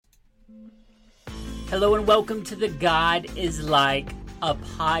Hello and welcome to the God is Like a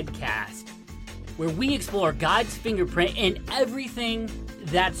podcast, where we explore God's fingerprint in everything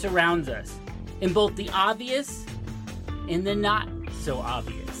that surrounds us, in both the obvious and the not so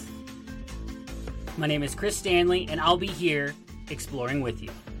obvious. My name is Chris Stanley, and I'll be here exploring with you.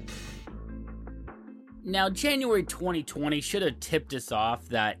 Now, January 2020 should have tipped us off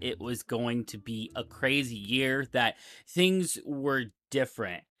that it was going to be a crazy year, that things were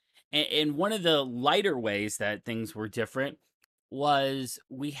different. And one of the lighter ways that things were different was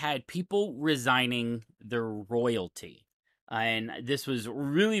we had people resigning their royalty. And this was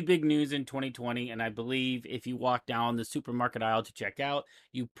really big news in 2020. And I believe if you walk down the supermarket aisle to check out,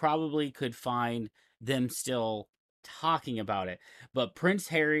 you probably could find them still talking about it. But Prince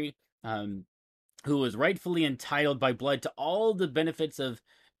Harry, who was rightfully entitled by blood to all the benefits of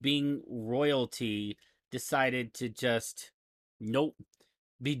being royalty, decided to just,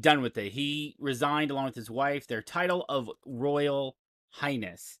 be done with it. He resigned along with his wife, their title of Royal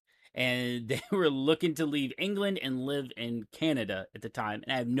Highness. And they were looking to leave England and live in Canada at the time.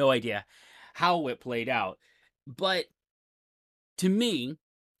 And I have no idea how it played out. But to me,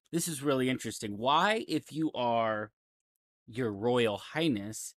 this is really interesting. Why, if you are your Royal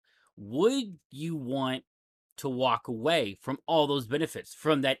Highness, would you want to walk away from all those benefits,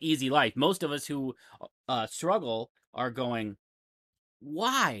 from that easy life? Most of us who struggle are going,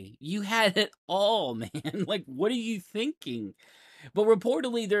 why? You had it all, man. Like, what are you thinking? But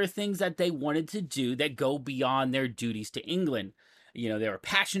reportedly, there are things that they wanted to do that go beyond their duties to England. You know, they were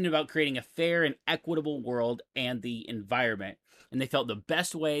passionate about creating a fair and equitable world and the environment. And they felt the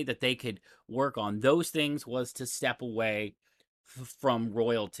best way that they could work on those things was to step away from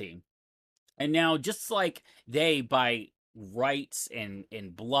royalty. And now, just like they, by rights and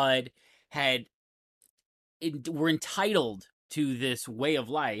blood, were entitled to this way of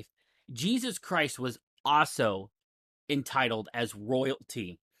life, Jesus Christ was also entitled as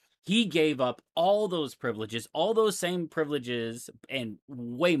royalty. He gave up all those privileges, all those same privileges, and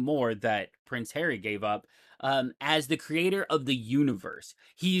way more that Prince Harry gave up, as the creator of the universe.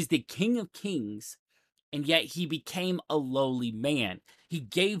 He's the King of Kings, and yet he became a lowly man. He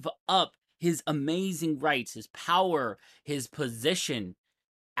gave up his amazing rights, his power, his position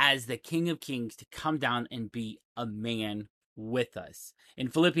as the King of Kings to come down and be a man with us. In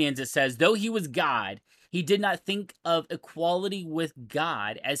Philippians, it says, though he was God, he did not think of equality with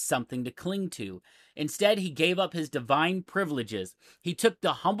God as something to cling to. Instead, he gave up his divine privileges. He took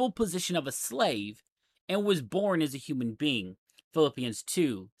the humble position of a slave and was born as a human being. Philippians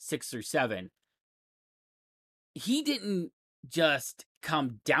 2:6-7. He didn't just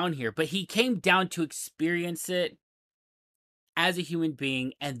come down here, but he came down to experience it as a human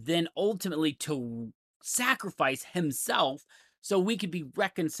being, and then ultimately to sacrifice himself so we could be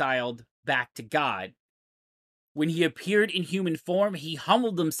reconciled back to God. When he appeared in human form, he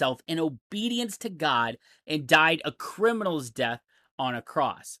humbled himself in obedience to God and died a criminal's death on a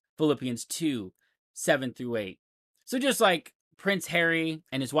cross. Philippians 2:7-8. So just like Prince Harry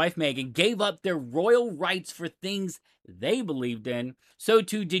and his wife Meghan gave up their royal rights for things they believed in, so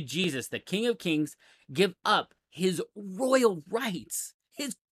too did Jesus, the King of Kings, give up his royal rights,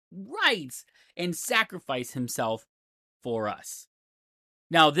 and sacrifice himself for us.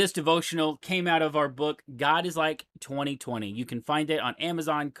 Now, this devotional came out of our book, God is Like 2020. You can find it on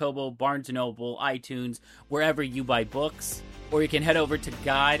Amazon, Kobo, Barnes & Noble, iTunes, wherever you buy books, or you can head over to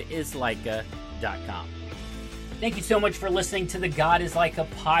godisleica.com. Thank you so much for listening to the God is Like a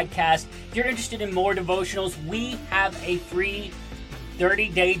podcast. If you're interested in more devotionals, we have a free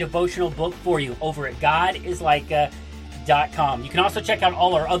 30-day devotional book for you over at godisleica.com. You can also check out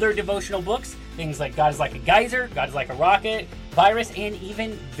all our other devotional books, things like God is Like a Geyser, God is Like a Rocket, Virus, and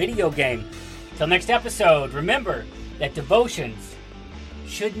even Video Game. Till next episode, remember that devotions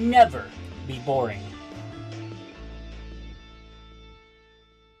should never be boring.